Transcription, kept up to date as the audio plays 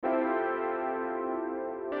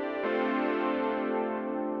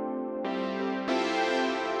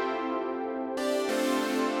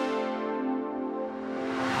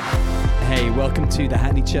welcome to the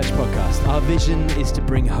Hackney Church Podcast. Our vision is to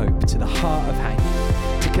bring hope to the heart of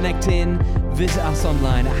Hackney. To connect in, visit us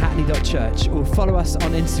online at hackney.church or follow us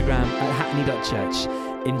on Instagram at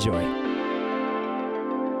hackney.church. Enjoy.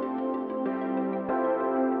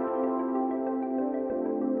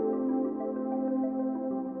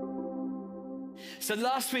 So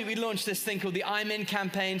last week we launched this thing called the I'm In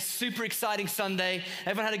campaign. Super exciting Sunday.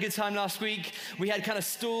 Everyone had a good time last week. We had kind of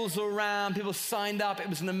stalls all around. People signed up. It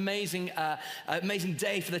was an amazing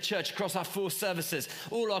day for the church across our 4 services.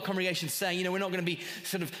 All our congregations saying, we're not going to be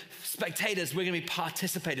sort of spectators. We're going to be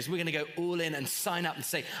participators. We're going to go all in and sign up and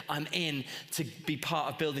say, I'm in to be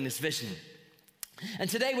part of building this vision. And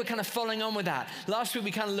today we're kind of following on with that. Last week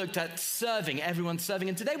we kind of looked at serving, everyone serving,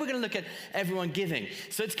 and today we're going to look at everyone giving.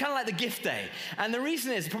 So it's kind of like the gift day. And the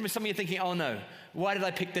reason is, probably some of you are thinking, oh no, why did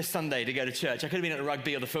I pick this Sunday to go to church? I could have been at the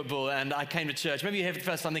rugby or the football and I came to church. Maybe you're here for the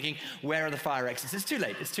first time thinking, where are the fire exits? It's too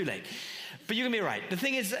late. But you're going to be right. The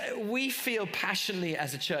thing is, we feel passionately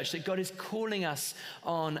as a church that God is calling us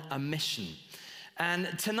on a mission.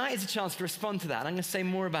 And tonight is a chance to respond to that. And I'm going to say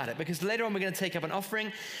more about it because later on we're going to take up an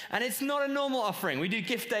offering. And it's not a normal offering. We do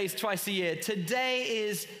gift days twice a year. Today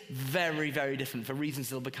is very, very different for reasons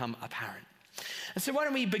that will become apparent. And so why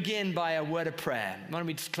don't we begin by a word of prayer? Why don't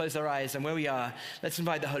we just close our eyes and where we are, let's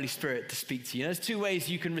invite the Holy Spirit to speak to you. There's 2 ways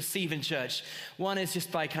you can receive in church. One is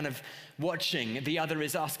just by kind of watching. The other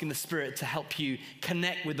is asking the Spirit to help you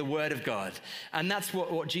connect with the Word of God. And that's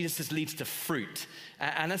what Jesus says leads to fruit.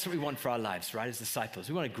 And that's what we want for our lives, right, as disciples.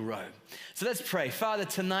 We want to grow. So let's pray. Father,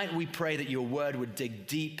 tonight we pray that your Word would dig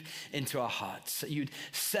deep into our hearts, that you'd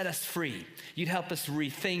set us free. You'd help us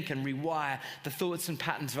rethink and rewire the thoughts and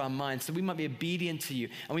patterns of our minds so we might be obedient to you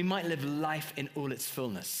and we might live life in all its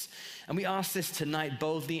fullness. And we ask this tonight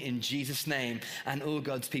boldly in Jesus' name. And all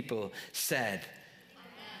God's people said,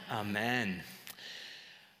 Amen.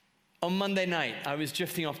 On Monday night, I was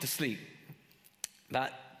drifting off to sleep,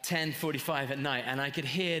 about 10:45 at night, and I could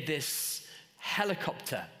hear this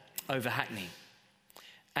helicopter over Hackney.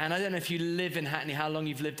 And I don't know if you live in Hackney, how long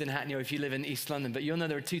you've lived in Hackney, or if you live in East London, but you'll know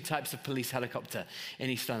there are 2 types of police helicopter in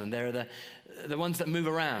East London. There are the ones that move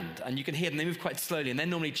around, and you can hear them, they move quite slowly, and they're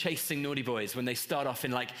normally chasing naughty boys when they start off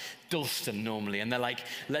in like Dalston normally, and they're like,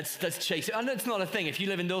 let's chase it. I know it's not a thing. If you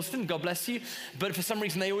live in Dalston, God bless you, but for some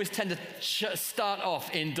reason they always tend to start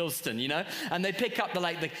off in Dalston, and they pick up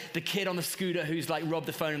the kid on the scooter who's like robbed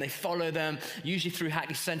the phone, and they follow them, usually through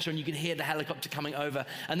Hackney Central, and you can hear the helicopter coming over,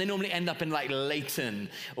 and they normally end up in like Leighton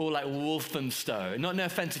or like Walthamstow. No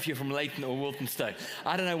offense if you're from Leighton or Walthamstow.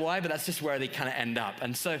 I don't know why, but that's just where they kind of end up.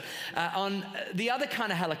 And so on the other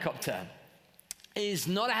kind of helicopter is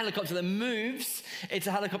not a helicopter that moves, it's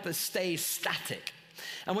a helicopter that stays static.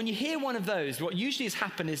 And when you hear one of those, what usually has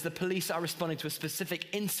happened is the police are responding to a specific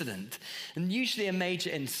incident, and usually a major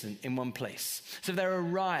incident in one place. So if there are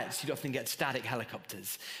riots, you'd often get static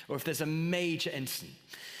helicopters, or if there's a major incident.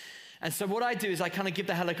 And so what I do is I kind of give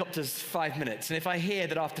the helicopters 5 minutes, and if I hear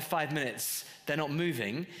that after 5 minutes they're not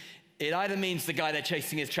moving, it either means the guy they're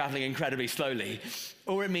chasing is traveling incredibly slowly,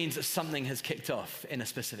 or it means that something has kicked off in a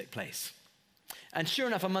specific place. And sure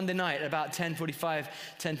enough, on Monday night, at about 10:45,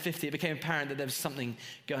 10:50, it became apparent that there was something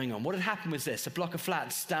going on. What had happened was this: a block of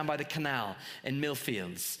flats down by the canal in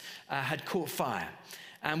Millfields had caught fire.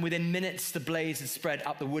 And within minutes, the blaze had spread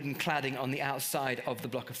up the wooden cladding on the outside of the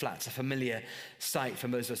block of flats, a familiar sight for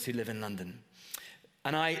most of us who live in London.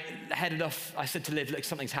 And I headed off. I said to Liv, look,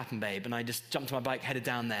 something's happened, babe. And I just jumped on my bike, headed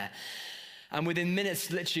down there. And within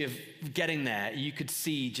minutes, literally, of getting there, you could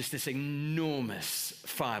see just this enormous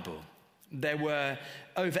fireball. There were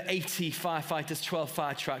over 80 firefighters, 12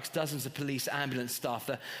 fire trucks, dozens of police, ambulance staff.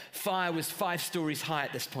 The fire was 5 stories high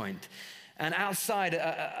at this point. And outside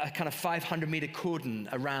a kind of 500-meter cordon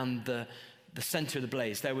around the center of the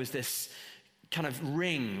blaze, there was this kind of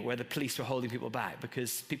ring where the police were holding people back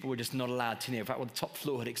because people were just not allowed to near. In fact, the top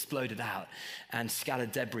floor had exploded out and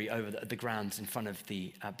scattered debris over the grounds in front of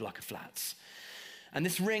the block of flats. And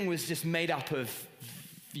this ring was just made up of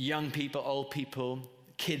young people, old people,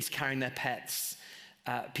 kids carrying their pets,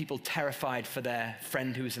 people terrified for their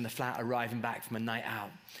friend who was in the flat arriving back from a night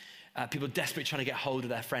out, people desperately trying to get hold of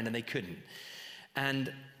their friend and they couldn't.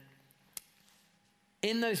 And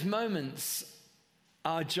in those moments,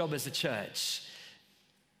 our job as a church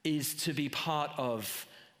is to be part of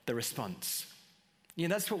the response.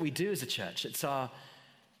 That's what we do as a church. It's our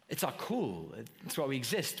call. It's why we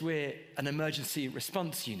exist. We're an emergency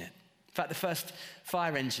response unit. In fact, the first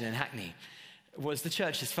fire engine in Hackney was the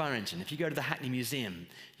church's fire engine. If you go to the Hackney Museum,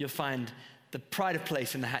 you'll find the pride of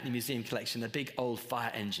place in the Hackney Museum collection, a big old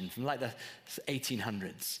fire engine from like the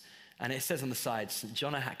 1800s. And it says on the side, St.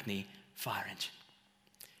 John a Hackney fire engine.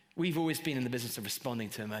 We've always been in the business of responding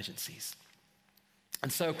to emergencies.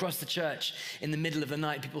 And so across the church, in the middle of the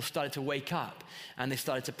night, people started to wake up and they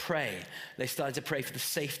started to pray. They started to pray for the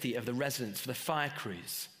safety of the residents, for the fire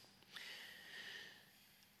crews.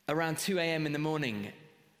 Around 2 a.m. in the morning,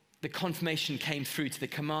 the confirmation came through to the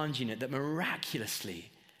command unit that miraculously,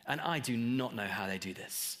 and I do not know how they do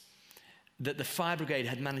this, that the fire brigade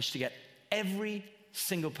had managed to get every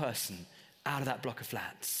single person out of that block of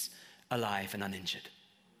flats alive and uninjured.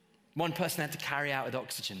 One person had to carry out with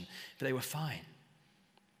oxygen, but they were fine.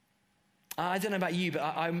 I don't know about you, but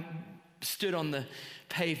I stood on the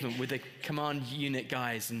pavement with the command unit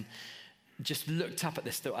guys and just looked up at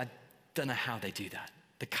this, thought, I don't know how they do that.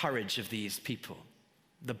 The courage of these people,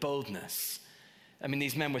 the boldness. I mean,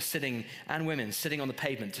 these men were sitting, and women, sitting on the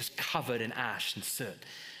pavement, just covered in ash and soot,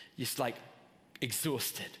 just like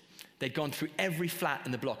exhausted. They'd gone through every flat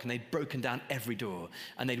in the block and they'd broken down every door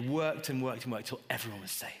and they'd worked and worked and worked till everyone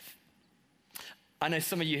was safe. I know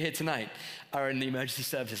some of you here tonight are in the emergency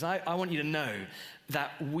services. I want you to know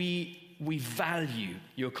that we value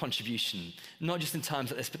your contribution, not just in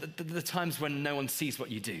times like this, but the times when no one sees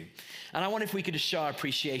what you do. And I wonder if we could just show our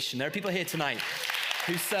appreciation. There are people here tonight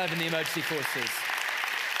who serve in the emergency forces.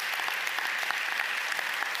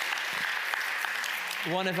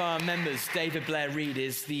 One of our members, David Blair Reed,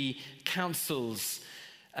 is the council's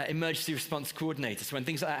emergency response coordinator. So when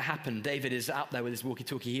things like that happen, David is out there with his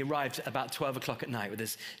walkie-talkie. He arrived at about 12 o'clock at night with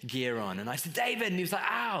his gear on. And I said, David, and he was like,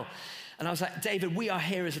 ow. And I was like, David, we are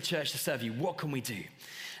here as a church to serve you. What can we do?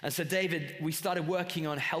 And so David, we started working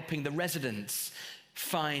on helping the residents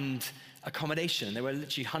find accommodation. There were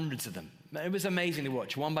literally hundreds of them. It was amazing to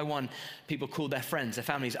watch. One by one, people called their friends, their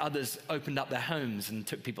families. Others opened up their homes and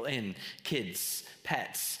took people in, kids,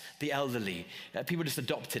 pets, the elderly. People just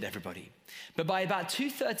adopted everybody. But by about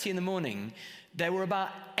 2:30 in the morning, there were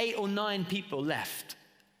about 8 or 9 people left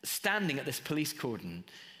standing at this police cordon,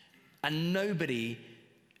 and nobody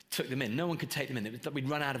took them in. No one could take them in. We'd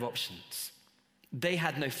run out of options. They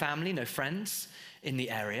had no family, no friends in the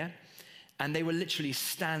area, and they were literally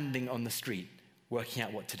standing on the street working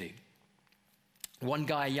out what to do. One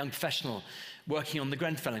guy, a young professional, working on the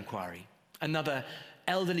Grenfell inquiry. Another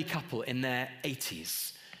elderly couple in their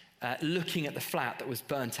 80s, looking at the flat that was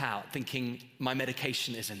burnt out, thinking, my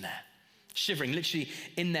medication is in there. Shivering, literally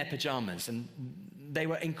in their pajamas, and they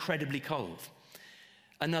were incredibly cold.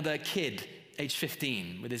 Another kid, age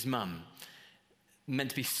 15, with his mum,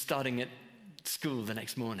 meant to be starting at school the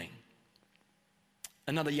next morning.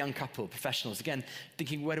 Another young couple, professionals, again,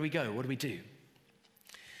 thinking, where do we go? What do we do?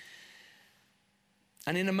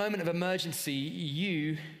 And in a moment of emergency,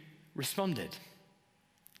 you responded.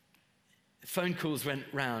 Phone calls went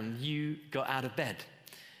round. You got out of bed.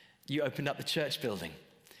 You opened up the church building.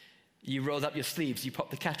 You rolled up your sleeves. You popped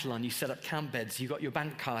the kettle on. You set up camp beds. You got your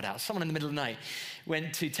bank card out. Someone in the middle of the night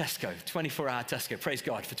went to Tesco, 24-hour Tesco. Praise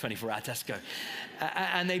God for 24-hour Tesco.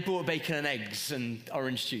 And they bought bacon and eggs and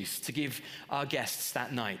orange juice to give our guests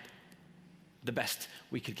that night the best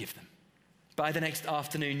we could give them. By the next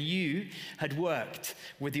afternoon, you had worked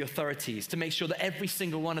with the authorities to make sure that every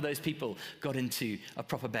single one of those people got into a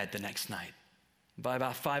proper bed the next night. By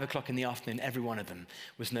about 5 o'clock in the afternoon, every one of them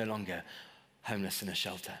was no longer homeless in a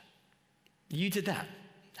shelter. You did that,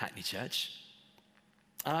 Hackney Church.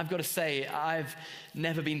 And I've got to say, I've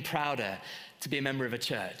never been prouder to be a member of a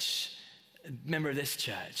church, a member of this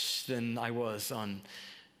church, than I was on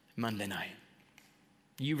Monday night.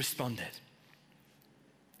 You responded.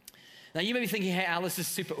 Now, you may be thinking, hey, Al, this is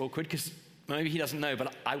super awkward, because maybe he doesn't know,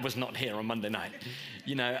 but I was not here on Monday night.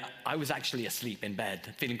 You know, I was actually asleep in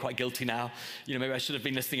bed, feeling quite guilty now. You know, maybe I should have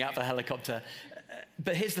been listening out for the helicopter.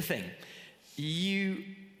 But here's the thing. You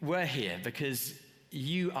were here because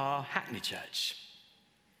you are Hackney Church.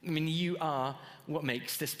 I mean, you are what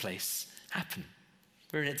makes this place happen.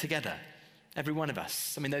 We're in it together, every one of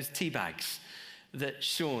us. I mean, those tea bags that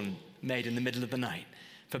Sean made in the middle of the night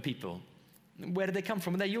for people, where did they come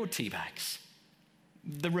from? Well, they're your tea bags.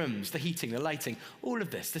 The rooms, the heating, the lighting, all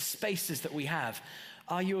of this, the spaces that we have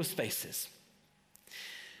are your spaces.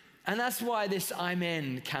 And that's why this I'm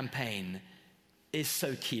In campaign is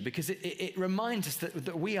so key, because it reminds us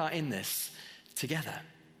that we are in this together.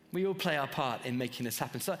 We all play our part in making this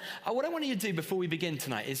happen. So what I want you to do before we begin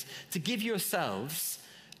tonight is to give yourselves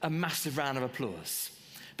a massive round of applause,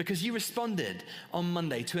 because you responded on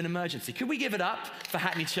Monday to an emergency. Could we give it up for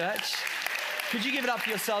Hackney Church? Could you give it up for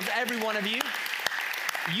yourselves, every one of you?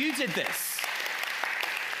 You did this.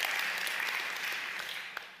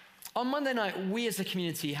 On Monday night, we as a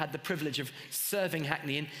community had the privilege of serving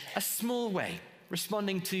Hackney in a small way,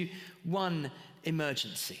 responding to one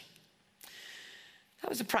emergency. That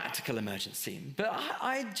was a practical emergency. But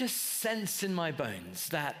I just sensed in my bones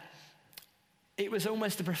that it was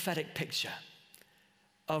almost a prophetic picture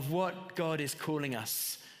of what God is calling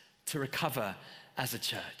us to recover as a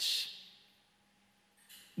church.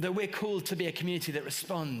 That we're called to be a community that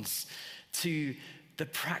responds to the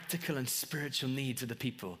practical and spiritual needs of the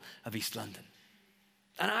people of East London.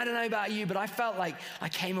 And I don't know about you, but I felt like I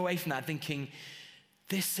came away from that thinking,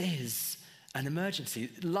 this is an emergency.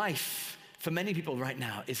 Life, for many people right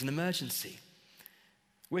now, is an emergency.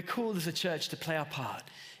 We're called as a church to play our part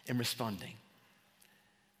in responding.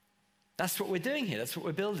 That's what we're doing here. That's what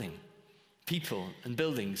we're building. People and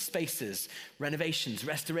buildings, spaces, renovations,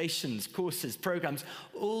 restorations, courses, programs,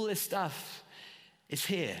 all this stuff is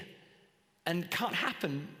here and can't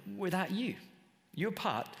happen without you. You're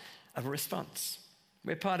part of a response.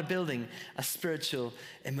 We're part of building a spiritual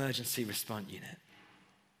emergency response unit.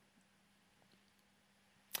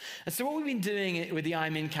 And so what we've been doing with the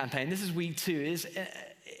I'm In campaign, this is week 2, is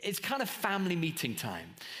it's kind of family meeting time.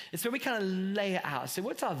 It's where we kind of lay it out. So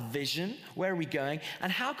what's our vision? Where are we going?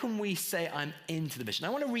 And how can we say I'm into the vision? I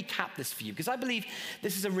want to recap this for you because I believe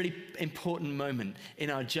this is a really important moment in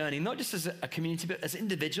our journey, not just as a community, but as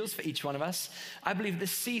individuals for each one of us. I believe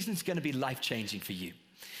this season's going to be life-changing for you.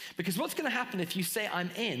 Because what's going to happen if you say I'm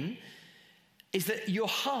in is that your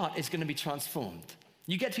heart is going to be transformed.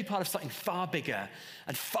 You get to be part of something far bigger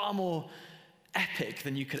and far more epic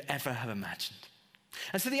than you could ever have imagined.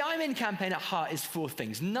 And so the I'm In campaign at heart is 4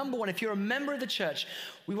 things. Number 1, if you're a member of the church,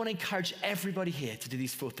 we want to encourage everybody here to do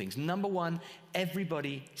these 4 things. Number 1,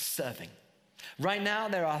 everybody serving. Right now,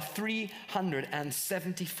 there are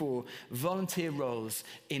 374 volunteer roles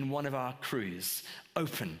in one of our crews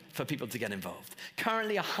open for people to get involved.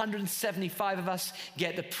 Currently, 175 of us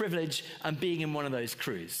get the privilege of being in one of those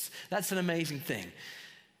crews. That's an amazing thing.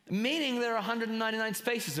 Meaning there are 199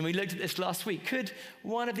 spaces, and we looked at this last week. Could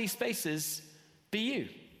one of these spaces be you?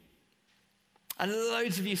 And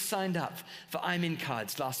loads of you signed up for I'm In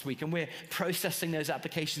cards last week, and we're processing those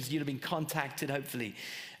applications. You'd have been contacted, hopefully,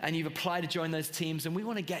 and you've applied to join those teams, and we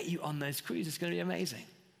want to get you on those crews. It's going to be amazing.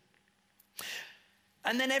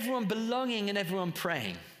 And then everyone belonging and everyone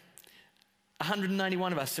praying.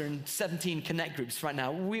 191 of us are in 17 Connect groups right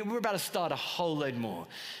now. We're about to start a whole load more,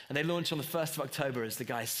 and they launch on the 1st of October, as the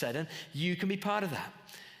guys said, and you can be part of that.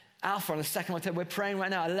 Alpha on the 2nd of October, we're praying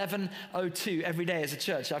right now, 11:02 every day as a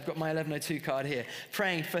church. I've got my 11:02 card here,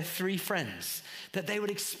 praying for 3 friends, that they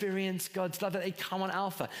would experience God's love, that they come on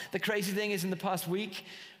Alpha. The crazy thing is in the past week,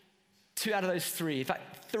 2 out of those 3, in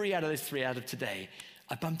fact, 3 out of those 3 out of today,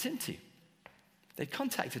 I bumped into. They've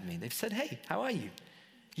contacted me. They've said, hey, how are you?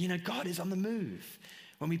 You know, God is on the move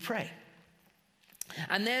when we pray.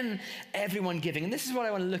 And then everyone giving. And this is what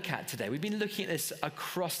I want to look at today. We've been looking at this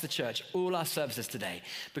across the church, all our services today,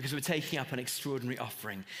 because we're taking up an extraordinary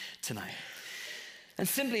offering tonight. And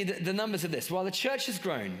simply, the numbers are this. While the church has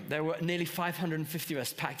grown, there were nearly 550 of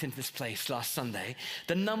us packed into this place last Sunday.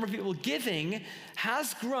 The number of people giving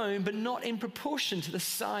has grown, but not in proportion to the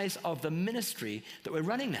size of the ministry that we're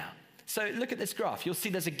running now. So look at this graph. You'll see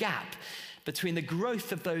there's a gap between the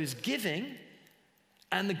growth of those giving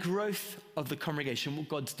and the growth of the congregation, what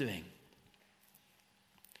God's doing.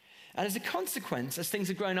 And as a consequence, as things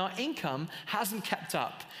have grown, our income hasn't kept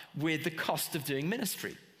up with the cost of doing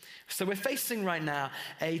ministry. So we're facing right now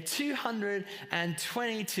a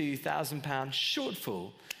 £222,000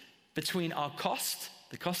 shortfall between our cost,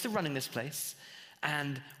 the cost of running this place,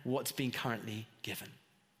 and what's being currently given.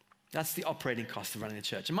 That's the operating cost of running the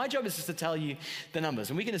church. And my job is just to tell you the numbers,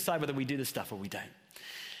 and we can decide whether we do this stuff or we don't.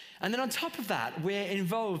 And then on top of that, we're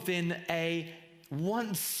involved in a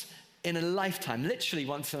once in a lifetime, literally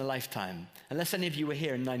once in a lifetime, unless any of you were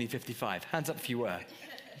here in 1955. Hands up if you were.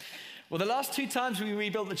 Well, the last 2 times we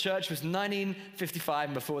rebuilt the church was 1955,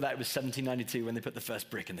 and before that it was 1792 when they put the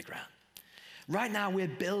first brick in the ground. Right now we're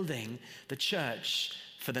building the church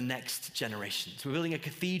for the next generations. We're building a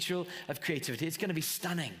cathedral of creativity. It's going to be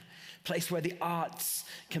stunning. Place where the arts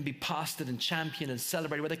can be pastored and championed and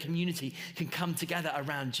celebrated, where the community can come together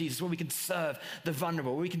around Jesus, where we can serve the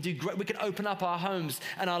vulnerable, where we can open up our homes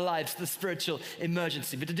and our lives to the spiritual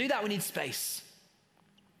emergency. But to do that, we need space.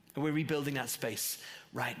 And we're rebuilding that space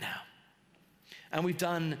right now. And you've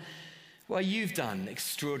done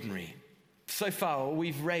extraordinary. So far,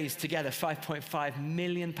 we've raised together £5.5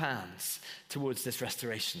 million towards this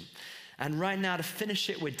restoration. And right now, to finish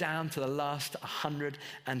it, we're down to the last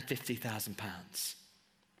 £150,000.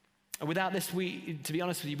 And without this, to be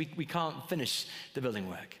honest with you, we can't finish the building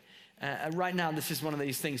work. Right now, this is one of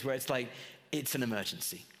these things where it's like, it's an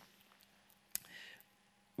emergency.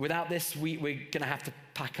 Without this, we're going to have to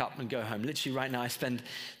pack up and go home. Literally right now,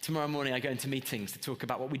 tomorrow morning I go into meetings to talk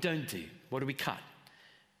about what we don't do. What do we cut?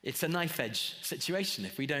 It's a knife edge situation.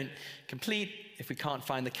 If we don't complete, if we can't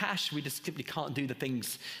find the cash, we just simply can't do the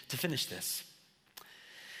things to finish this.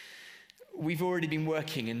 We've already been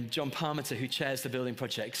working, and John Parmenter, who chairs the building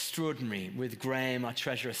project, extraordinary, with Graham, our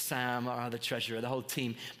treasurer, Sam, our other treasurer, the whole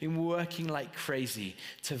team, been working like crazy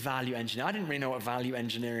to value engineer. I didn't really know what value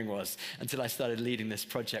engineering was until I started leading this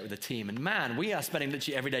project with the team. And man, we are spending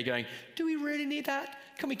literally every day going, do we really need that?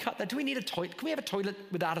 Can we cut that? Do we need a toilet? Can we have a toilet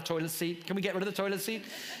without a toilet seat? Can we get rid of the toilet seat?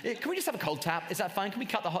 Can we just have a cold tap? Is that fine? Can we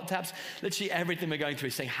cut the hot taps? Literally everything we're going through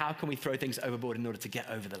is saying, how can we throw things overboard in order to get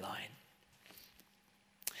over the line?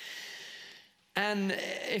 And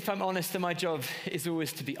if I'm honest, then my job is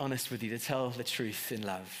always to be honest with you, to tell the truth in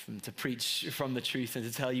love, and to preach from the truth and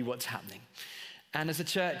to tell you what's happening. And as a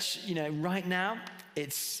church, right now,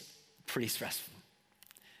 it's pretty stressful.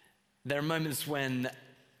 There are moments when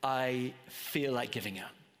I feel like giving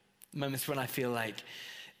up, moments when I feel like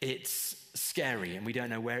it's scary and we don't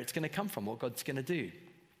know where it's going to come from, what God's going to do.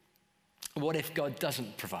 What if God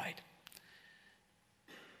doesn't provide?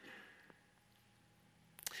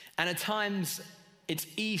 And at times, it's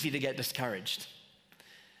easy to get discouraged.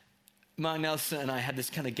 Mark Nelson and I had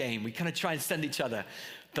this kind of game. We kind of try and send each other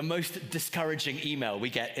the most discouraging email we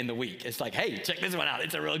get in the week. It's like, hey, check this one out.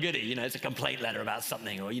 It's a real goodie. It's a complaint letter about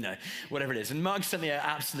something or, whatever it is. And Mark sent me an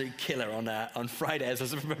absolute killer on Friday as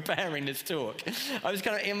I was preparing this talk. I was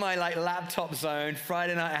kind of in my laptop zone.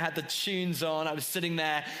 Friday night, I had the tunes on. I was sitting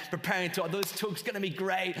there preparing to talk. This talk's going to be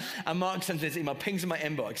great. And Mark sends this email, pings in my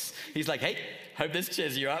inbox. He's like, hey, hope this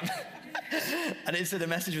cheers you up. And it's a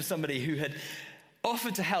message with somebody who had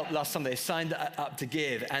offered to help last Sunday, signed up to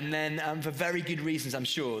give, and then for very good reasons, I'm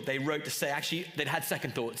sure, they wrote to say actually they'd had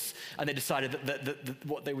second thoughts and they decided that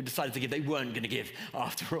what they decided to give, they weren't going to give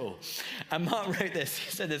after all. And Mark wrote this,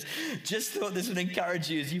 he said this, just thought this would encourage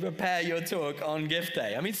you as you prepare your talk on gift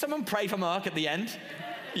day. I mean, someone pray for Mark at the end.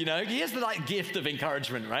 He has the gift of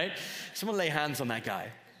encouragement, right? Someone lay hands on that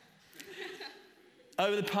guy.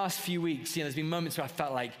 Over the past few weeks, there's been moments where I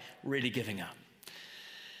felt like really giving up.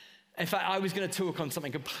 In fact, I was going to talk on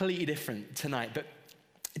something completely different tonight, but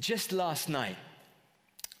just last night,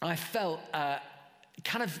 I felt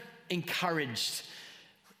kind of encouraged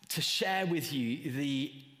to share with you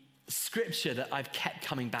the scripture that I've kept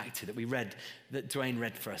coming back to, that we read, that Dwayne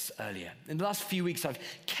read for us earlier. In the last few weeks, I've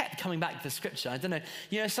kept coming back to the scripture. I don't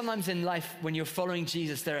know, sometimes in life, when you're following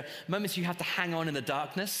Jesus, there are moments you have to hang on in the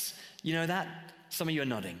darkness. You know that? Some of you are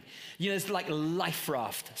nodding. There's like life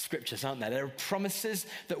raft scriptures, aren't there? There are promises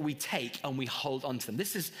that we take and we hold on to them.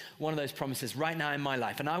 This is one of those promises right now in my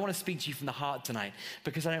life. And I want to speak to you from the heart tonight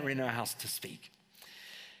because I don't really know how to speak.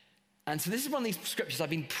 And so this is one of these scriptures I've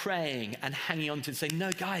been praying and hanging on to and saying,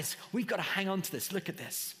 no, guys, we've got to hang on to this. Look at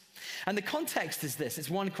this. And the context is this. It's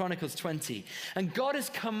 1 Chronicles 20. And God has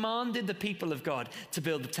commanded the people of God to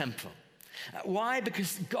build the temple. Why?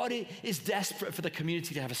 Because God is desperate for the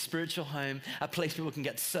community to have a spiritual home, a place people can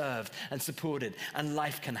get served and supported, and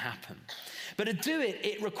life can happen. But to do it,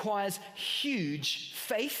 it requires huge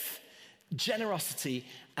faith, generosity,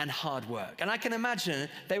 and hard work. And I can imagine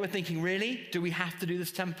they were thinking, really? Do we have to do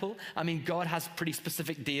this temple? I mean, God has a pretty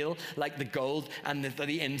specific deal, like the gold and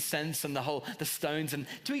the incense and the stones. And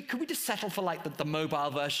could we just settle for the mobile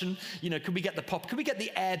version? Could we get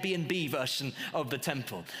the Airbnb version of the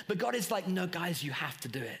temple? But God is like, no, guys, you have to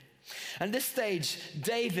do it. And at this stage,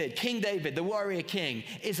 King David, the warrior king,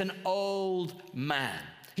 is an old man.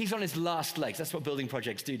 He's on his last legs. That's what building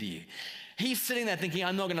projects do to you. He's sitting there thinking,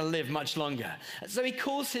 I'm not going to live much longer. So he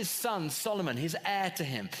calls his son, Solomon, his heir, to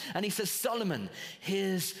him. And he says, Solomon,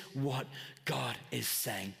 here's what God is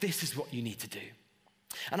saying. This is what you need to do.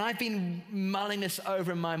 And I've been mulling this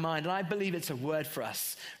over in my mind, and I believe it's a word for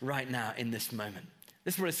us right now in this moment.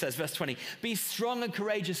 This is what it says, verse 20. Be strong and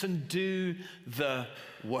courageous and do the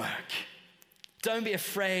work. Don't be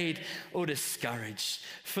afraid or discouraged.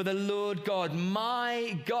 For the Lord God,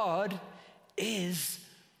 my God, is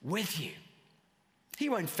with you. He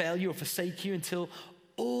won't fail you or forsake you until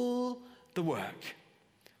all the work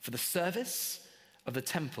for the service of the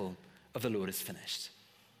temple of the Lord is finished.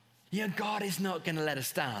 God is not going to let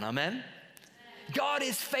us down. Amen? God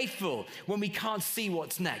is faithful when we can't see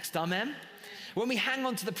what's next. Amen? When we hang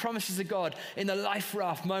on to the promises of God in the life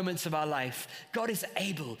raft moments of our life, God is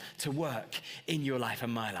able to work in your life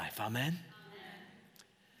and my life. Amen?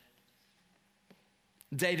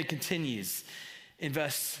 David continues in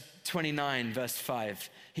verse 29, verse 5.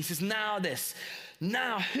 He says,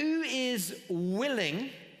 now who is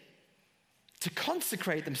willing to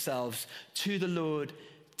consecrate themselves to the Lord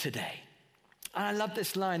today? And I love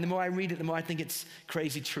this line. The more I read it, the more I think it's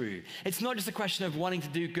crazy true. It's not just a question of wanting to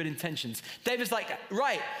do good intentions. David's like,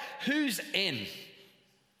 right, who's in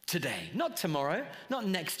today? Not tomorrow, not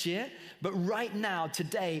next year, but right now,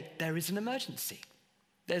 today, there is an emergency.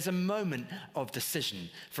 There's a moment of decision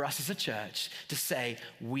for us as a church to say,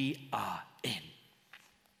 we are in.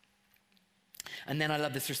 And then I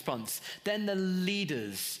love this response. Then the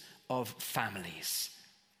leaders of families.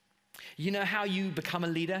 You know how you become a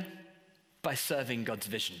leader? By serving God's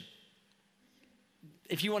vision.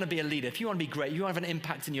 If you want to be a leader, if you want to be great, you want to have an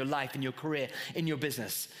impact in your life, in your career, in your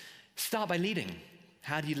business, start by leading.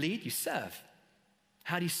 How do you lead? You serve.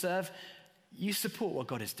 How do you serve? You support what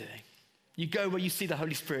God is doing. You go where you see the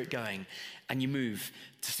Holy Spirit going, and you move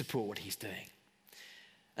to support what he's doing.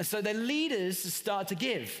 And so the leaders start to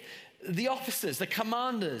give. The officers, the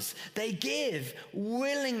commanders, they give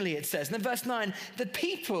willingly, it says. And then verse 9, the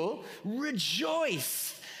people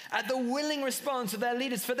rejoice at the willing response of their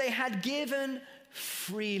leaders, for they had given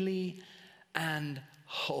freely and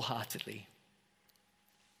wholeheartedly.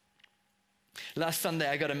 Last Sunday,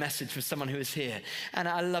 I got a message from someone who was here, and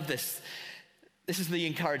I love this. This is the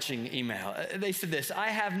encouraging email. They said this: I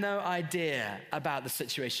have no idea about the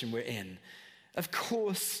situation we're in. Of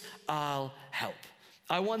course, I'll help.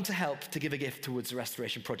 I want to help to give a gift towards the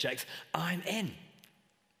restoration project. I'm in.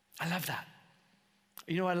 I love that.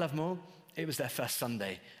 You know what I love more? It was their first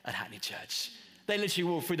Sunday at Hackney Church. They literally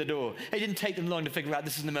walked through the door. It didn't take them long to figure out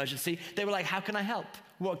this is an emergency. They were like, how can I help?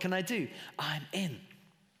 What can I do? I'm in.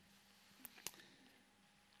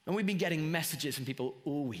 And we've been getting messages from people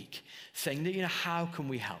all week saying, how can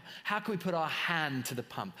we help? How can we put our hand to the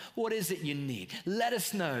pump? What is it you need? Let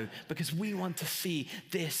us know, because we want to see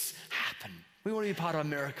this happen. We want to be part of a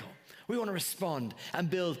miracle. We want to respond and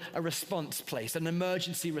build a response place, an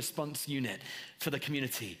emergency response unit for the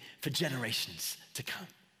community for generations to come.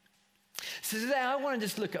 So today I want to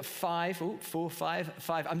just look at five.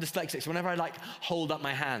 I'm dyslexic, so whenever I hold up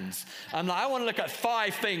my hands, I'm like, I want to look at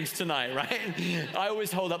 5 things tonight, right? I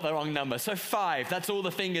always hold up the wrong number. So 5, that's all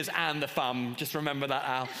the fingers and the thumb. Just remember that,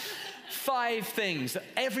 Al. 5 things that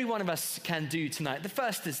every one of us can do tonight. The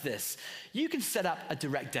first is this: you can set up a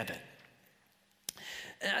direct debit.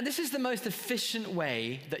 And this is the most efficient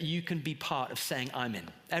way that you can be part of saying, I'm in.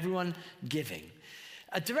 Everyone giving.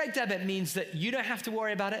 A direct debit means that you don't have to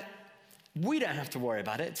worry about it. We don't have to worry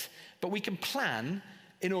about it, but we can plan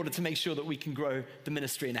in order to make sure that we can grow the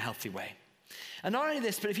ministry in a healthy way. And not only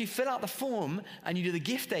this, but if you fill out the form and you do the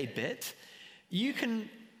gift aid bit, you can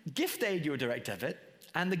gift aid your direct debit,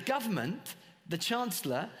 and the government, the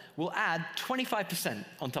Chancellor, will add 25%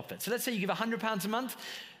 on top of it. So let's say you give £100 a month,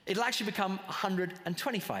 it'll actually become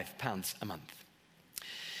 £125 a month.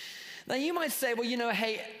 Now you might say, well,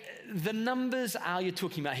 hey, the numbers, Al, you're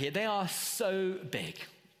talking about here, they are so big.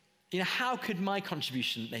 How could my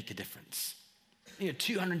contribution make a difference?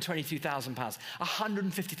 £222,000,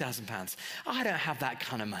 £150,000. I don't have that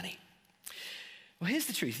kind of money. Well, here's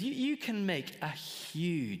the truth. You can make a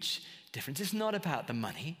huge difference. It's not about the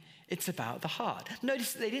money. It's about the heart.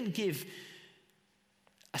 Notice they didn't give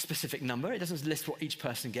a specific number. It doesn't list what each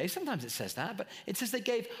person gave. Sometimes it says that, but it says they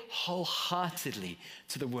gave wholeheartedly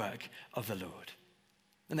to the work of the Lord.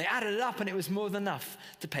 And they added it up, and it was more than enough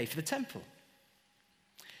to pay for the temple.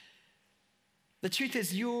 The truth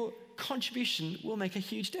is, your contribution will make a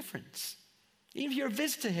huge difference. Even if you're a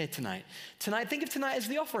visitor here tonight, think of tonight as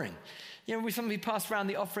the offering. We sometimes pass around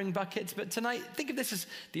the offering buckets, but tonight, think of this as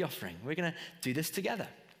the offering. We're going to do this together.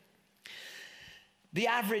 The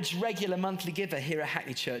average regular monthly giver here at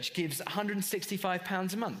Hackney Church gives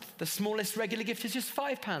 £165 a month. The smallest regular gift is just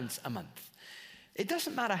 £5 a month. It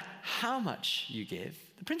doesn't matter how much you give.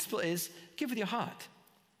 The principle is, give with your heart.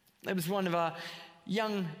 There was one of our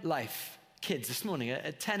young life kids this morning,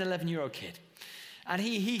 a 10, 11-year-old kid. And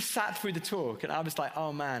he sat through the talk, and I was like,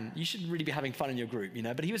 oh man, you should really be having fun in your group,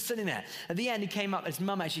 But he was sitting there. At the end, he came up, his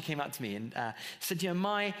mum actually came up to me and said,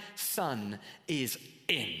 my son is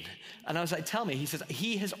in. And I was like, tell me. He says,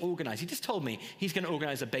 he just told me he's going to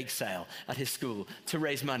organize a bake sale at his school to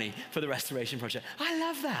raise money for the restoration project. I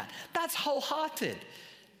love that. That's wholehearted,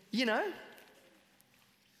 Even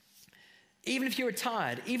if you're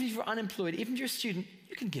retired, even if you're unemployed, even if you're a student,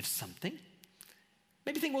 you can give something.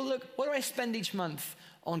 Maybe think, well, look, what do I spend each month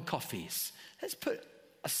on coffees? Let's put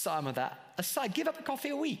some of that aside. Give up a coffee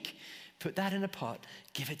a week. Put that in a pot.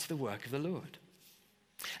 Give it to the work of the Lord.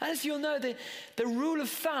 And as you'll know, the rule of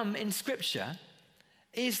thumb in Scripture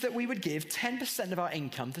is that we would give 10% of our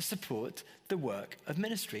income to support the work of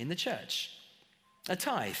ministry in the church. A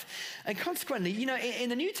tithe. And consequently, in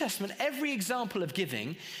the New Testament, every example of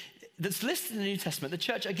giving, that's listed in the New Testament, the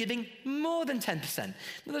church are giving more than 10%. In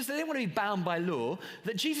other words, they don't want to be bound by law,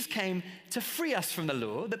 that Jesus came to free us from the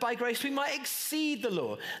law, that by grace we might exceed the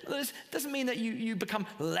law. In other words, it doesn't mean that you become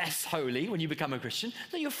less holy when you become a Christian.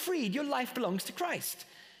 No, you're freed. Your life belongs to Christ.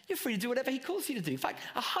 You're free to do whatever he calls you to do. In fact,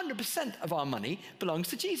 100% of our money belongs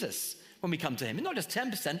to Jesus when we come to him. And not just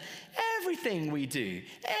 10%, everything we do,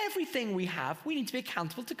 everything we have, we need to be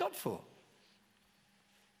accountable to God for.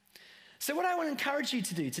 So what I want to encourage you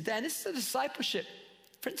to do today, and this is a discipleship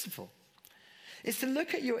principle, is to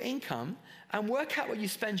look at your income and work out what you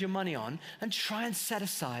spend your money on and try and set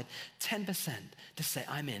aside 10% to say,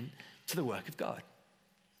 I'm in to the work of God.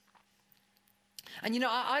 And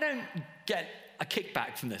I don't get a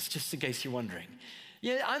kickback from this, just in case you're wondering.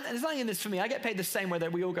 There's nothing in this for me. I get paid the same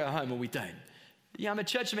whether we all go home or we don't. I'm a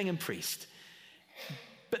Church of England priest.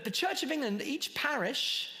 But the Church of England, each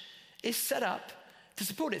parish is set up to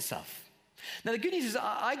support itself. Now, the good news is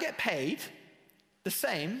I get paid the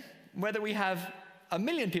same whether we have 1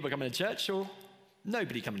 million people coming to church or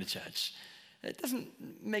nobody coming to church. It doesn't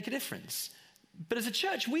make a difference. But as a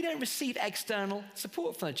church, we don't receive external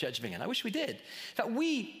support from the Church of England. I wish we did. In fact,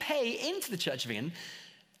 we pay into the Church of England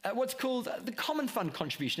what's called the Common Fund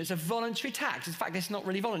contribution. It's a voluntary tax. In fact, it's not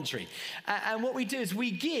really voluntary. And what we do is we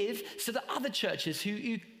give so that other churches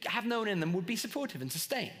who have no one in them would be supportive and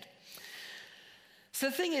sustained. So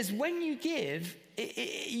the thing is, when you give,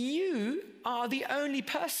 you are the only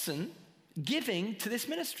person giving to this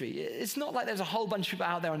ministry. It's not like there's a whole bunch of people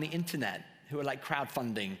out there on the internet who are like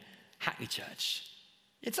crowdfunding Hackney Church.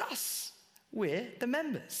 It's us. We're the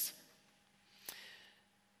members.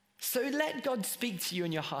 So let God speak to you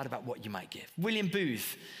in your heart about what you might give. William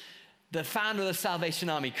Booth, the founder of the Salvation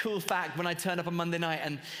Army. Cool fact, when I turned up on Monday night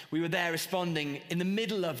and we were there responding, in the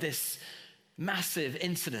middle of this massive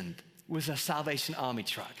incident was a Salvation Army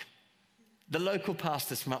truck. The local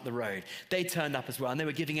pastors from up the road, they turned up as well, and they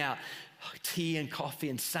were giving out tea and coffee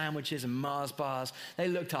and sandwiches and Mars bars. They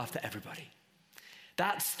looked after everybody.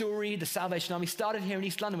 That story, the Salvation Army, started here in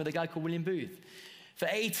East London with a guy called William Booth. For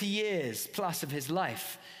 80 years plus of his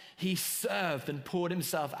life, he served and poured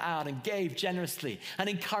himself out and gave generously and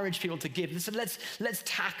encouraged people to give. And said, let's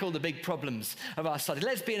tackle the big problems of our society.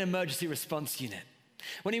 Let's be an emergency response unit.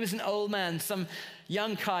 When he was an old man, some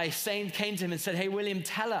young guy came to him and said, hey, William,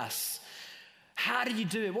 tell us, how did you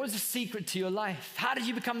do it? What was the secret to your life? How did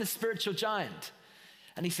you become the spiritual giant?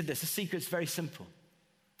 And he said this, the secret's very simple.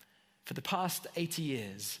 For the past 80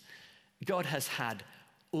 years, God has had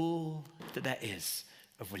all that there is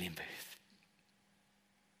of William Booth.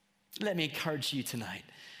 Let me encourage you tonight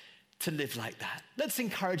to live like that. Let's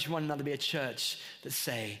encourage one another to be a church that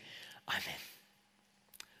say, I'm in.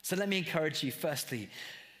 So let me encourage you, firstly,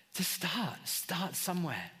 to start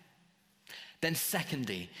somewhere. Then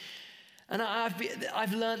secondly, and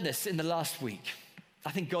I've learned this in the last week.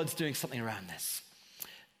 I think God's doing something around this.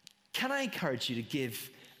 Can I encourage you to give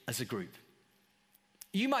as a group?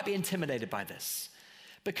 You might be intimidated by this,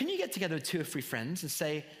 but can you get together with 2 or 3 friends and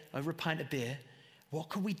say, over a pint of beer, what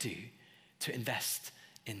can we do to invest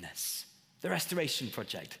in this? The restoration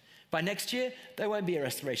project. By next year, there won't be a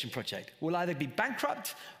restoration project. We'll either be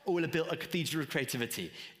bankrupt or we'll have built a cathedral of creativity.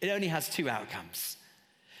 It only has 2 outcomes.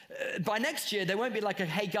 By next year, there won't be like a,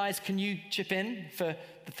 hey guys, can you chip in for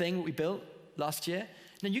the thing we built last year?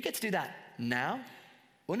 No, you get to do that now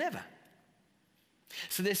or never.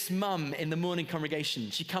 So this mum in the morning congregation,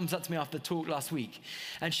 she comes up to me after the talk last week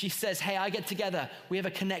and she says, hey, I get together. We have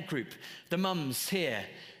a connect group. The mums here,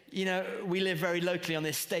 we live very locally on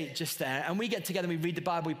this estate just there. And we get together, we read the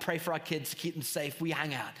Bible, we pray for our kids to keep them safe. We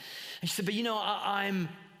hang out. And she said, but I'm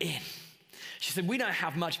in. She said, we don't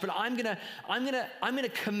have much, but I'm gonna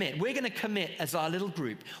commit. We're gonna commit as our little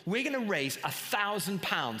group. We're gonna raise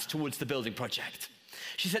 £1,000 towards the building project.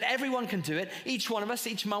 She said, everyone can do it. Each one of us,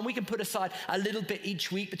 each mum, we can put aside a little bit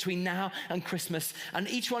each week between now and Christmas, and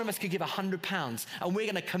each one of us could give £100, and we're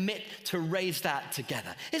gonna commit to raise that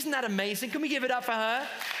together. Isn't that amazing? Can we give it up for her?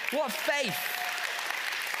 What faith.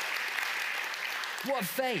 What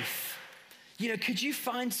faith. Could you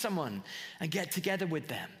find someone and get together with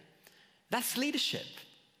them? That's leadership.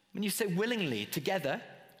 When you say willingly, together,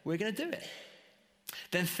 we're gonna do it.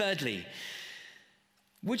 Then thirdly,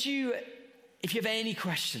 would you if you have any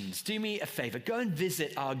questions, do me a favor, go and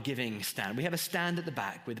visit our giving stand. We have a stand at the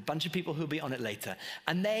back with a bunch of people who'll be on it later,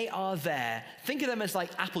 and they are there. Think of them as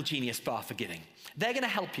like Apple Genius Bar for giving. They're going to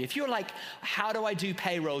help you. If you're like, how do I do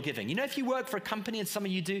payroll giving? You know, if you work for a company, and some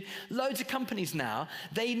of you do, loads of companies now,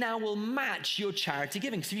 they now will match your charity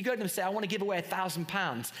giving. So if you go to them and say, I want to give away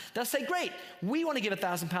 £1,000, they'll say, great, we want to give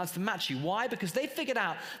 £1,000 to match you. Why? Because they figured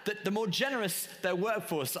out that the more generous their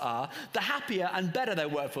workforce are, the happier and better their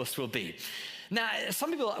workforce will be. Now,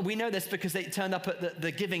 some people, we know this because they turned up at the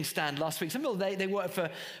giving stand last week. Some people, they work for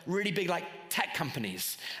really big like tech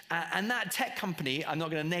companies. And that tech company, I'm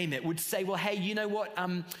not going to name it, would say, well, hey, you know what?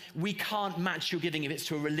 We can't match your giving if it's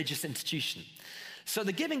to a religious institution. So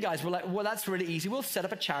the giving guys were like, well, that's really easy. We'll set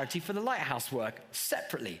up a charity for the Lighthouse work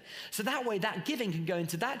separately. So that way, that giving can go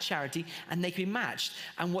into that charity and they can be matched.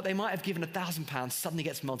 And what they might have given £1,000 suddenly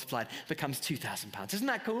gets multiplied, becomes £2,000. Isn't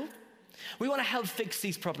that cool? We want to help fix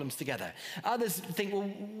these problems together. Others think,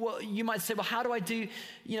 well, you might say, well, how do I do,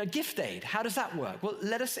 gift aid? How does that work? Well,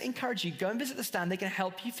 let us encourage you. Go and visit the stand. They can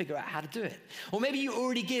help you figure out how to do it. Or maybe you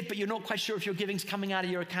already give, but you're not quite sure if your giving's coming out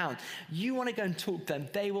of your account. You want to go and talk to them.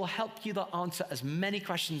 They will help you to answer as many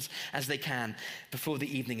questions as they can before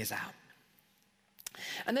the evening is out.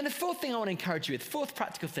 And then the fourth thing I want to encourage you with, fourth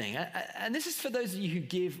practical thing, and this is for those of you who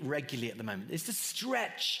give regularly at the moment, is to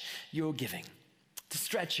stretch your giving. To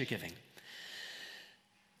stretch your giving.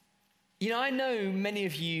 I know many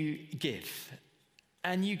of you give,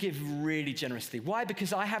 and you give really generously. Why?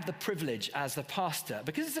 Because I have the privilege as the pastor,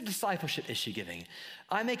 because it's a discipleship issue giving,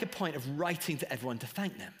 I make a point of writing to everyone to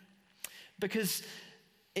thank them. Because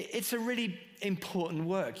it's a really important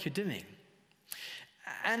work you're doing.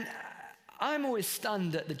 And I'm always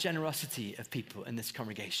stunned at the generosity of people in this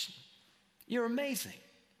congregation. You're amazing.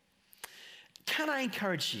 Can I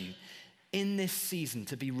encourage you in this season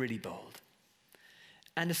to be really bold?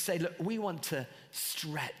 And to say, look, we want to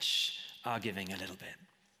stretch our giving a little bit.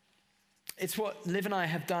 It's what Liv and I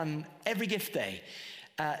have done every gift day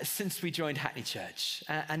since we joined Hackney Church,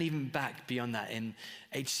 and even back beyond that in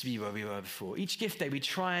HCB where we were before. Each gift day, we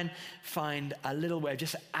try and find a little way of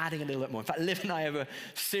just adding a little bit more. In fact, Liv and I over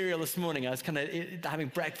cereal this morning, I was kind of having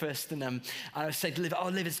breakfast, and I was saying to Liv,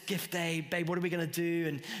 Liv, it's gift day, babe, what are we going to do?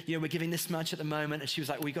 And, we're giving this much at the moment. And she was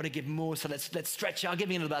like, we've got to give more, so let's stretch our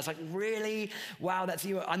giving a little bit. I was like, really? Wow,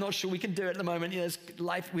 I'm not sure we can do it at the moment. It's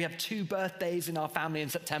life. We have 2 birthdays in our family in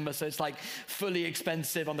September, so it's like fully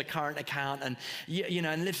expensive on the current account. And,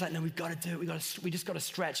 and Liv's like, no, we've got to do it. We just got to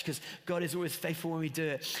stretch because God is always faithful when we do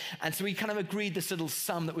it. And so we kind of agreed this little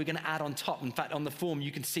sum that we're going to add on top. In fact, on the form,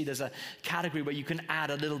 you can see there's a category where you can add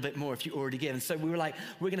a little bit more if you already give. And so we were like,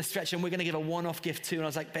 we're going to stretch and we're going to give a one-off gift too. And I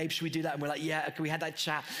was like, babe, should we do that? And we're like, yeah, okay, we had that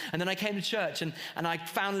chat. And then I came to church and I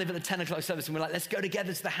found Liv at the 10 o'clock service and we're like, let's go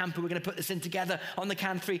together to the hamper. We're going to put this in together on the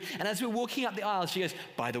can 3. And as we're walking up the aisle, she goes,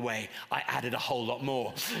 by the way, I added a whole lot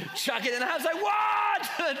more. Chuck it in. And I was like, what?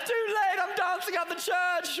 Too late. I'm dancing up the church.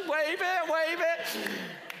 Wave it.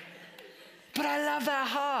 But I love that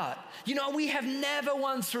heart. We have never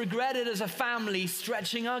once regretted as a family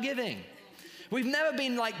stretching our giving. We've never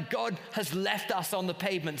been like God has left us on the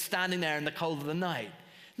pavement standing there in the cold of the night.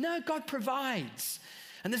 No, God provides.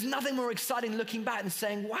 And there's nothing more exciting looking back and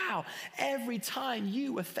saying, wow, every time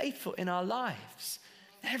you were faithful in our lives,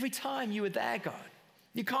 every time you were there, God.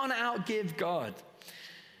 You can't outgive God.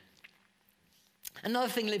 Another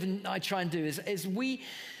thing Liv and I try and do is we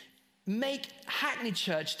make Hackney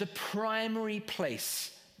Church the primary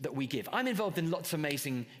place that we give. I'm involved in lots of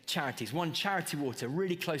amazing charities. One, Charity Water,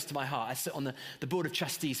 really close to my heart. I sit on the board of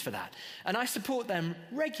trustees for that. And I support them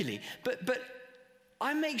regularly. But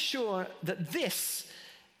I make sure that this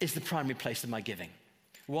is the primary place of my giving.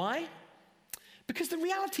 Why? Because the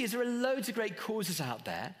reality is there are loads of great causes out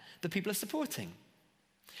there that people are supporting.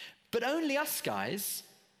 But only us guys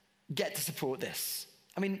get to support this.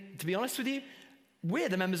 I mean, to be honest with you, we're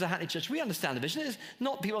the members of Hackney Church. We understand the vision. It's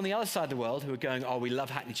not people on the other side of the world who are going, we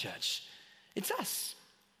love Hackney Church. It's us.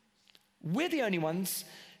 We're the only ones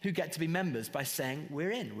who get to be members by saying,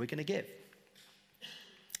 we're in, we're going to give.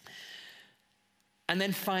 And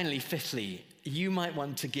then finally, fifthly, you might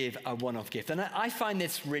want to give a one-off gift. And I find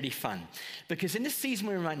this really fun because in this season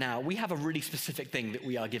we're in right now, we have a really specific thing that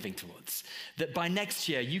we are giving towards. That by next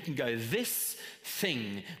year, you can go, this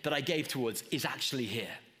thing that I gave towards is actually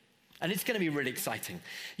here. And it's going to be really exciting.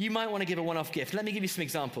 You might want to give a one-off gift. Let me give you some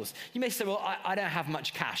examples. You may say, well, I don't have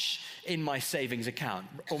much cash in my savings account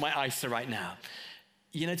or my ISA right now.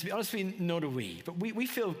 To be honest with you, nor do we. But we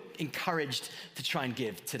feel encouraged to try and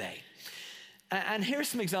give today. And here are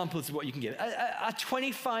some examples of what you can give. A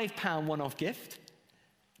 £25 one-off gift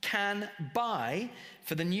can buy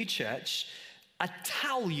for the new church a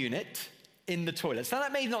towel unit in the toilets. Now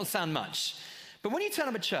that may not sound much, but when you turn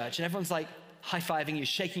up at church and everyone's like high-fiving you,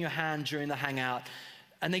 shaking your hand during the hangout,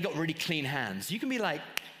 and they got really clean hands, you can be like,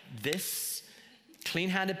 this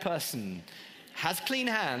clean-handed person has clean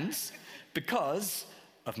hands because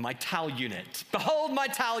of my towel unit. Behold my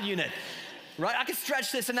towel unit, right? I can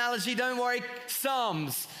stretch this analogy, don't worry.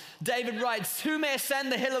 Psalms, David writes, who may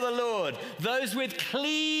ascend the hill of the Lord? Those with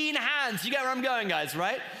clean hands. You get where I'm going, guys,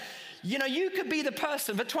 right? You know, you could be the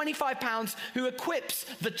person for 25 pounds who equips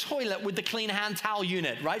the toilet with the clean hand towel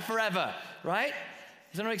unit, right? Forever, right?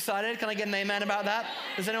 Is anyone excited? Can I get an amen about that?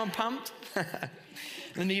 Is anyone pumped?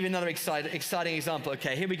 Let me give you another exciting example.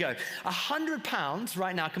 Okay, here we go. £100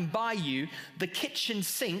 right now can buy you the kitchen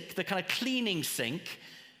sink, the kind of cleaning sink,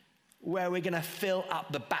 where we're gonna fill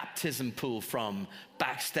up the baptism pool from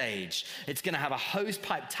backstage. It's gonna have a hose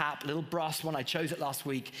pipe tap, little brass one, I chose it last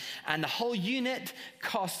week, and the whole unit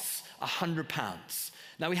costs £100.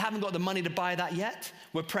 Now, we haven't got the money to buy that yet.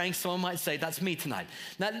 We're praying someone might say, that's me tonight.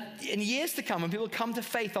 Now, in years to come, when people come to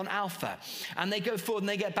faith on Alpha, and they go forward and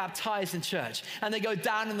they get baptized in church, and they go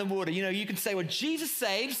down in the water, you know, you can say, well, Jesus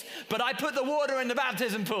saves, but I put the water in the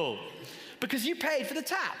baptism pool. Because you paid for the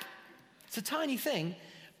tap. It's a tiny thing,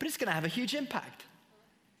 but it's gonna have a huge impact.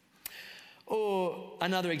 Or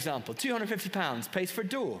another example, £250 pays for a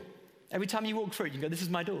door. Every time you walk through it, you can go, this is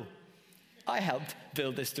my door. I helped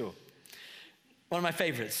build this door. One of my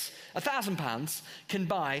favorites, £1,000 can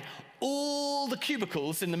buy all the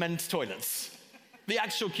cubicles in the men's toilets, the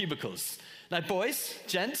actual cubicles. Now, boys,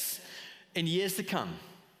 gents, in years to come,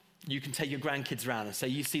 you can take your grandkids around and say,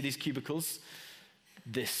 you see these cubicles?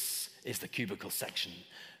 This is the cubicle section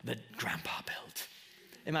that Grandpa built.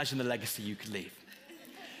 Imagine the legacy you could leave.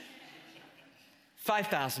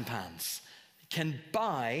 £5,000 can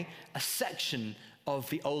buy a section of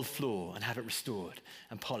the old floor and have it restored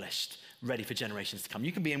and polished, ready for generations to come.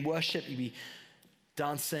 You can be in worship, you can be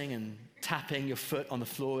dancing and tapping your foot on the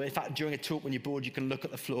floor. In fact, during a talk when you're bored, you can look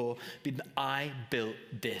at the floor. I built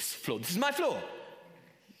this floor. This is my floor.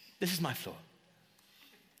 This is my floor.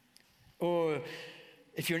 Or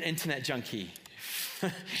if you're an internet junkie,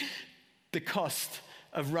 the cost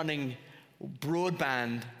of running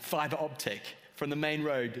broadband fiber optic from the main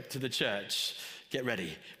road to the church, get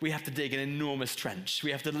ready. We have to dig an enormous trench.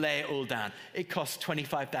 We have to lay it all down. It costs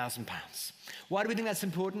 £25,000. Why do we think that's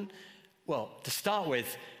important? Well, to start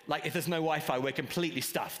with, like if there's no Wi-Fi, we're completely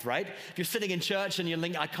stuffed, right? If you're sitting in church and you're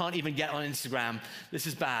linked, I can't even get on Instagram, this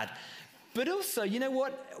is bad. But also, you know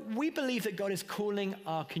what? We believe that God is calling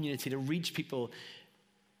our community to reach people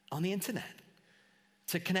on the internet,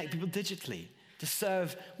 to connect people digitally, to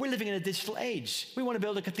serve. We're living in a digital age. We want to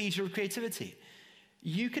build a cathedral of creativity.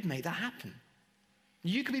 You could make that happen.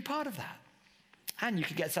 You could be part of that. And you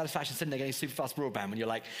could get satisfaction sitting there getting super fast broadband when you're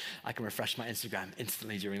like, I can refresh my Instagram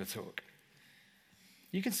instantly during the talk.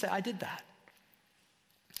 You can say, I did that.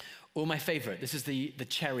 Or my favorite, this is the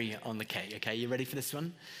cherry on the cake, okay? You ready for this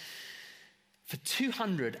one? For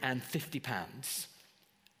 £250,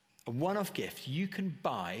 a one-off gift, you can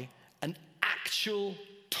buy an actual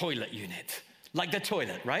toilet unit. Like the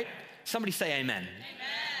toilet, right? Somebody say amen. Amen.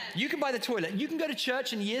 You can buy the toilet. You can go to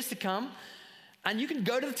church in years to come, and you can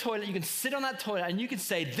go to the toilet, you can sit on that toilet, and you can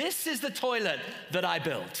say, this is the toilet that I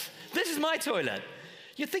built. This is my toilet.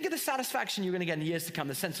 You think of the satisfaction you're gonna get in years to come,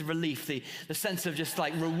 the sense of relief, the sense of just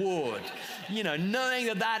like reward, you know, knowing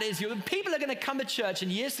that that is your, people are gonna come to church in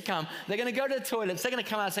years to come, they're gonna go to the toilets, they're gonna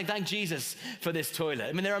come out saying, thank Jesus for this toilet.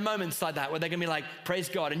 I mean, there are moments like that where they're gonna be like, praise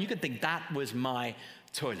God, and you can think that was my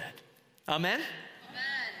toilet. Amen?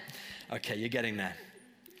 Amen. Okay, you're getting there.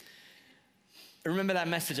 Remember that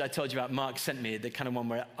message I told you about Mark sent me, the kind of one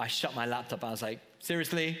where I shut my laptop, I was like,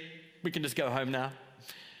 seriously? We can just go home now?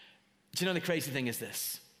 Do you know the crazy thing is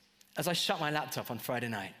this? As I shut my laptop on Friday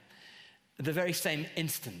night, at the very same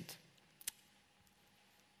instant,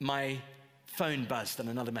 my phone buzzed and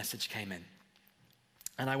another message came in.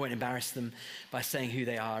 And I won't embarrass them by saying who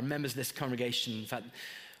they are. Members of this congregation, in fact,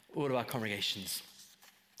 all of our congregations.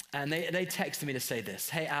 And they texted me to say this,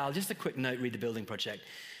 hey Al, just a quick note, read the building project.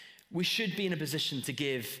 We should be in a position to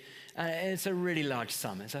give, it's a really large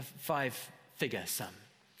sum, it's a 5-figure sum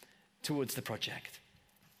towards the project.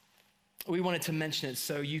 We wanted to mention it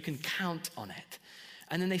so you can count on it.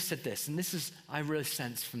 And then they said this, and this is, I really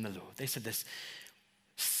sense from the Lord. They said this,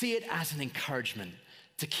 see it as an encouragement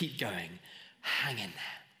to keep going. Hang in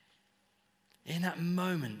there. In that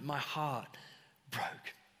moment, my heart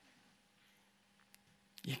broke.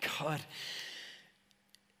 Yeah, God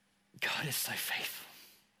is so faithful.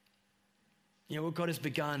 You know, what God has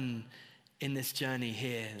begun in this journey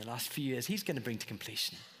here in the last few years, he's going to bring to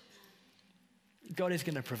completion. God is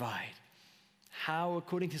going to provide. How?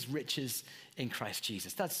 According to his riches in Christ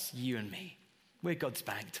Jesus. That's you and me. We're God's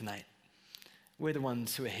bank tonight. We're the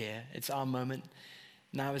ones who are here. It's our moment.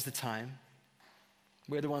 Now is the time.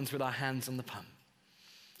 We're the ones with our hands on the pump.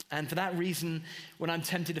 And for that reason, when I'm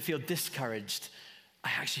tempted to feel discouraged, I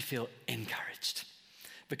actually feel encouraged.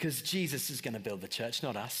 Because Jesus is going to build the church,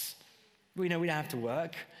 not us. We know we don't have to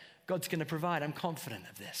work. God's going to provide. I'm confident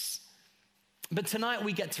of this. But tonight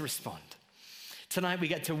we get to respond. Tonight we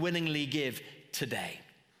get to willingly give today.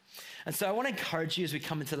 And so I want to encourage you as we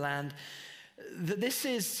come into land that this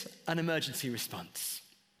is an emergency response.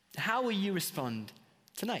 How will you respond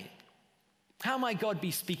tonight? How might God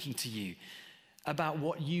be speaking to you about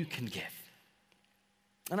what you can give?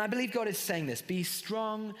 And I believe God is saying this: be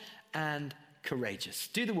strong and courageous.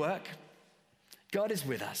 Do the work. God is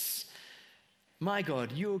with us. My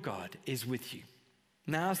God, your God, is with you.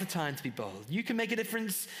 Now's the time to be bold. You can make a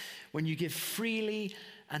difference when you give freely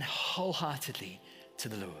and wholeheartedly to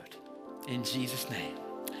the Lord. In Jesus' name.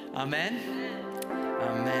 Amen.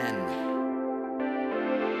 Amen.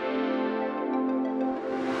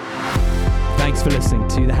 Thanks for listening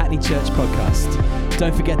to the Hackney Church podcast.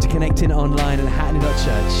 Don't forget to connect in online at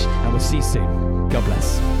hackney.church, and we'll see you soon. God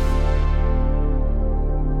bless.